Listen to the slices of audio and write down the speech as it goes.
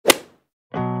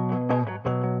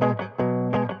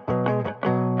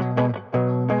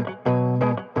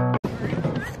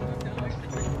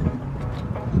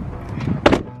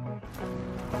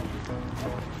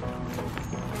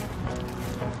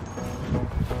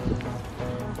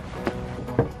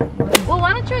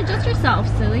Adjust yourself,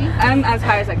 silly. I'm as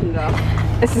high as I can go.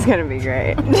 This is gonna be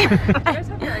great. Do you guys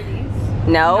have your IDs?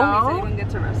 No. Does anyone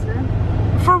gets arrested?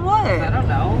 For what? I don't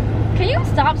know. Can you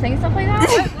stop saying stuff like that?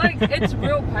 But, like, it's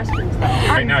real questions though.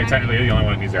 Right now, technically, you're the only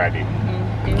one who needs their ID.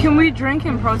 Can we drink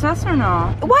and protest or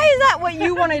no? Why is that what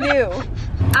you want to do?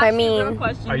 I mean, Real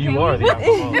question. You are the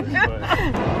alcoholic, but...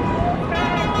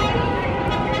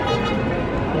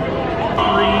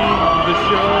 The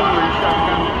show where you're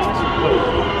shotgun.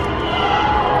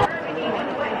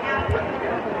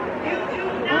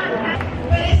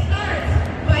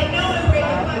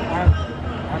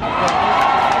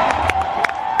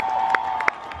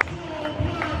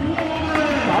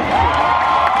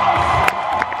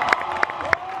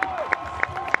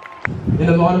 And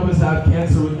a lot of us have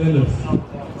cancer within us.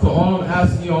 So all I'm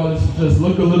asking y'all is to just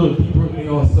look a little deeper in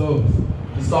yourselves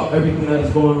and stop everything that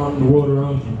is going on in the world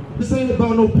around you. This ain't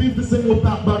about no beef, this ain't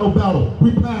about no battle.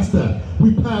 We passed that.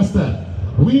 We passed that.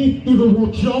 We either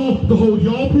want y'all to hold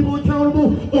y'all people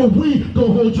accountable or we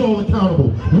gonna hold y'all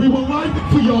accountable. We would like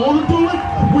for y'all to do it.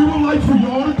 We would like for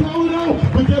y'all to call it out.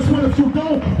 But guess what? If you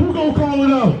don't, who gonna call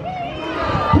it out?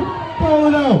 Who gonna call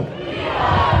it out?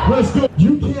 Let's go.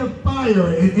 You can't fire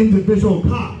an individual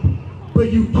cop,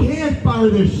 but you can fire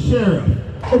the sheriff.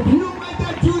 If you don't like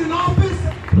that dude in office,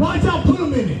 why'd y'all put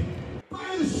him in it?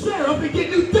 Fire the sheriff and get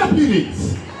new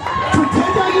deputies. So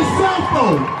take out your cell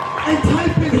phone and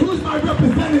type in who's my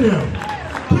representative.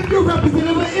 Give your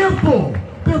representative an earful,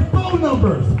 their phone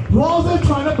numbers, laws they're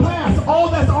trying to pass, all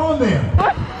that's on there.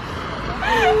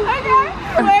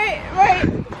 Okay. Wait.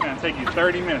 It's gonna take you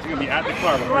 30 minutes. You're gonna be at the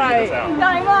car before you get this out.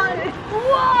 Diamond.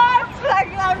 What? Like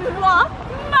what?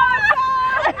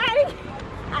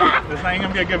 This ain't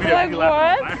gonna be a good video. Like if you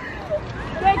laugh what? all the time.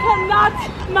 They cannot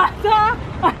matter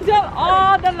until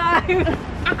all the lives.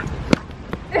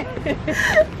 And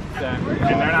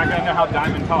they're not gonna know how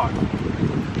Diamond talks.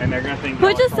 And they're gonna think.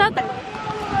 Who just said that?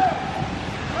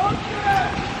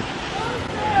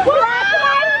 Where are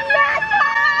they?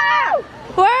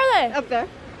 up there.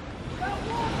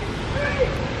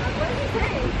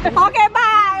 Okay,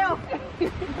 bye.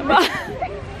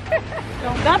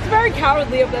 That's very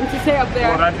cowardly of them to say up there.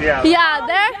 Well, that's, yeah. Yeah,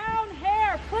 they're. Down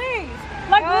here, please.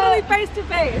 Like literally face to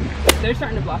face. They're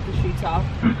starting to block the streets off.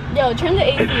 Yo, turn the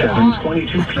AC At on.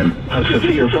 7:22, a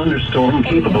severe thunderstorm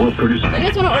capable of producing You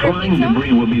guys wanna order flying pizza?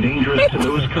 debris will be dangerous to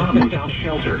those caught without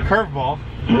shelter. Curveball.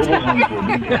 Mobile homes will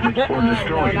be damaged or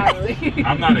destroyed.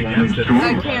 I'm not against it.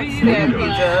 I can't stand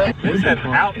pizza. They said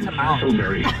out to mount.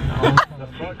 Tilbury. The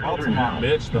fuck? Out to mount,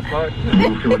 bitch. The fuck?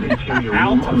 Move to an interior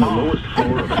room on the lowest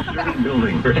floor of a sturdy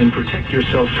building and protect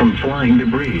yourself from flying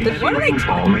debris. Heavy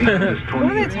rainfall may have this What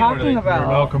are they talking about?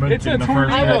 It's a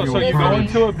tornado, so you go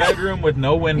into a bedroom with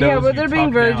no windows. Yeah, but they're you being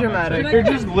tuck very down. dramatic. You're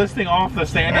just listing off the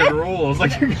standard rules.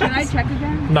 Like, Can I check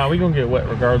again? nah, we gonna get wet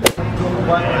regardless.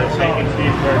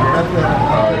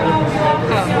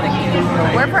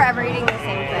 We're forever eating the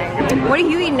same thing. What are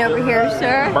you eating over here,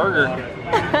 sir? Burger.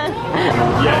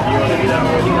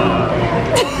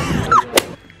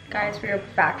 Guys, we are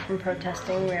back from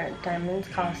protesting. We're at Diamond's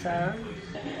Casa.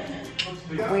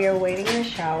 We are waiting in the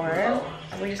shower.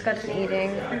 We just got done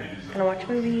eating. Gonna watch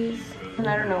movies. And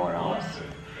I don't know what else.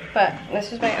 But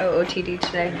this is my OOTD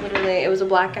today. Literally, it was a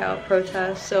blackout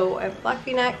protest. So I have a black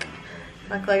V-neck,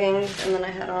 black leggings, and then I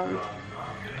had on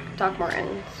Doc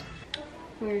Martens.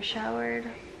 We were showered.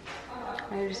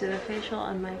 I just did a facial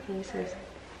and my face is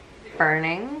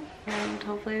burning. And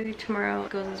hopefully tomorrow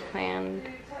goes as planned.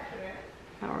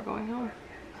 Now we're going home.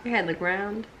 Your head look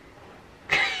round.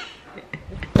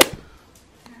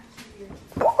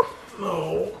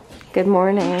 No. Good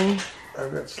morning.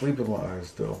 I've got sleep in my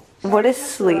eyes though. What is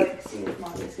sleep?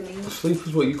 Sleep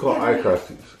is what you call eye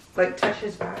crusties. Like touch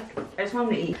his back. I just want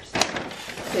him to eat.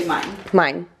 Say mine.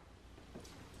 Mine.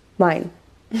 Mine.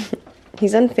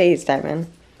 He's unfazed, Diamond.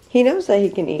 He knows that he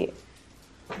can eat.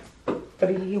 But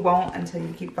he won't until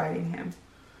you keep fighting him.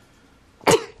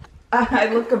 I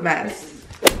look a mess.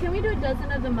 Can we do a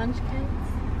dozen of the munchkins?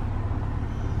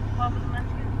 What was the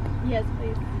munchkins? Yes,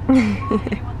 please.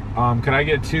 Can I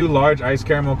get 2 large iced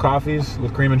caramel coffees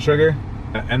with cream and sugar?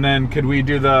 And then could we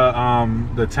do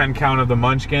the 10 count of the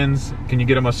munchkins? Can you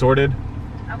get them assorted?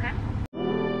 Okay.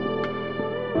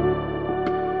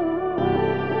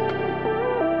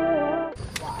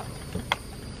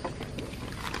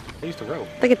 I used to rope.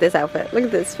 Look at this outfit. Look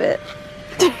at this fit.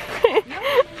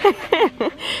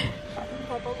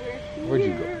 Where'd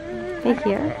you go? Right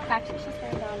here.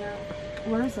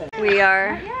 Where is it? We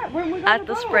are at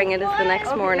the spring. It is the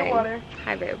next morning.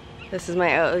 Hi, babe. This is my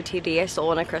OOTD. I stole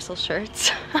one of Crystal's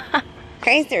shirts.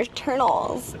 Guys, there's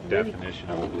turtles. The definition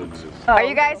of a blue moose. Are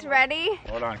you guys ready?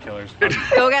 Hold on, killers.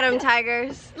 Go get them,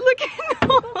 tigers. Look at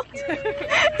them.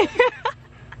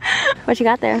 What you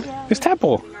got there? It's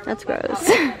Temple. That's gross.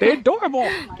 They're adorable.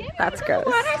 That's gross.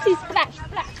 Splash,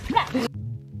 splash, splash.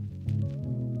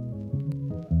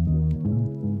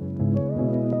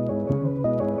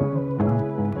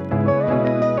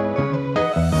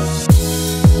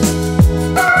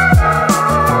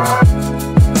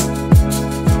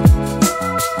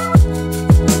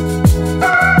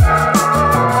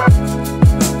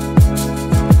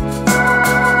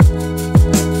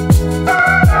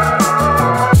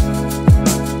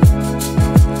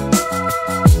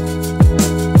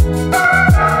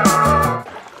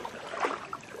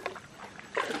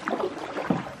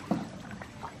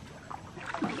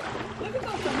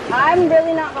 I'm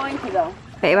really not going to go.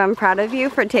 Babe, I'm proud of you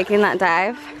for taking that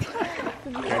dive.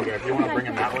 Okay, if you want to bring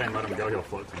him that way and let him go, he'll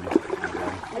float to me.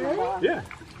 Really? Yeah.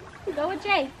 Go with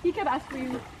Jay. He kept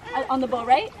asking you on the boat,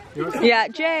 right? Yeah,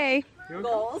 Jay.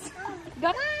 Goals.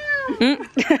 Go.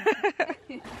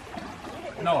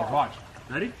 No, watch.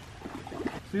 Ready?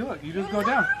 See, look, you just go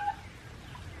down.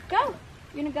 Go.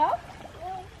 You gonna go?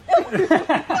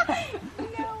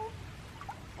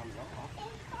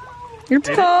 It's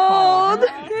cold.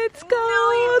 It's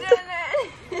cold.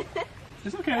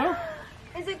 It's okay though.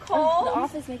 Is it cold? The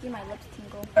off is making my lips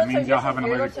tingle. That means y'all have an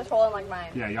Yours allergic. just swollen like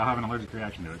mine. Yeah, y'all have an allergic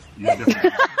reaction to it. You have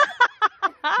different.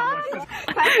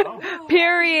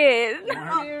 Period.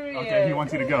 Okay, he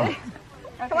wants you to go.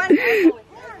 Come on.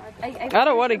 I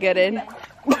don't want to get in.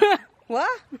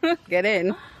 What? Get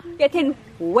in. Get in.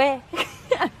 Where?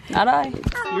 Not I.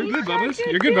 You're good, Bubbles.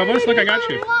 You're good, Bubbles. Look, I got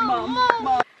you. Mom.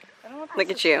 Look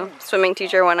at you. Swimming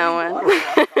teacher 101.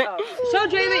 Show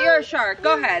Jay that you're a shark.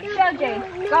 Go ahead. Go, Jay.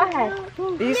 Go ahead.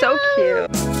 He's so cute.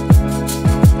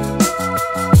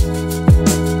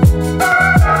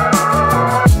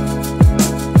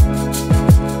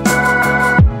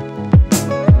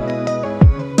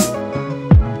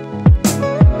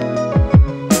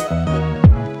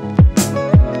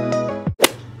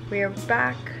 We are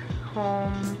back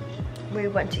home. We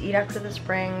went to eat after the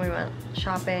spring, we went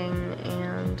shopping,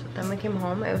 and then we came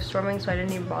home. It was storming, so I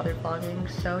didn't even bother vlogging.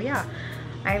 So yeah,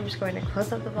 I'm just going to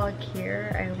close up the vlog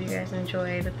here. I hope you guys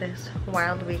enjoyed this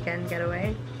wild weekend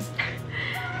getaway.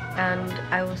 And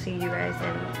I will see you guys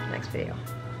in the next video.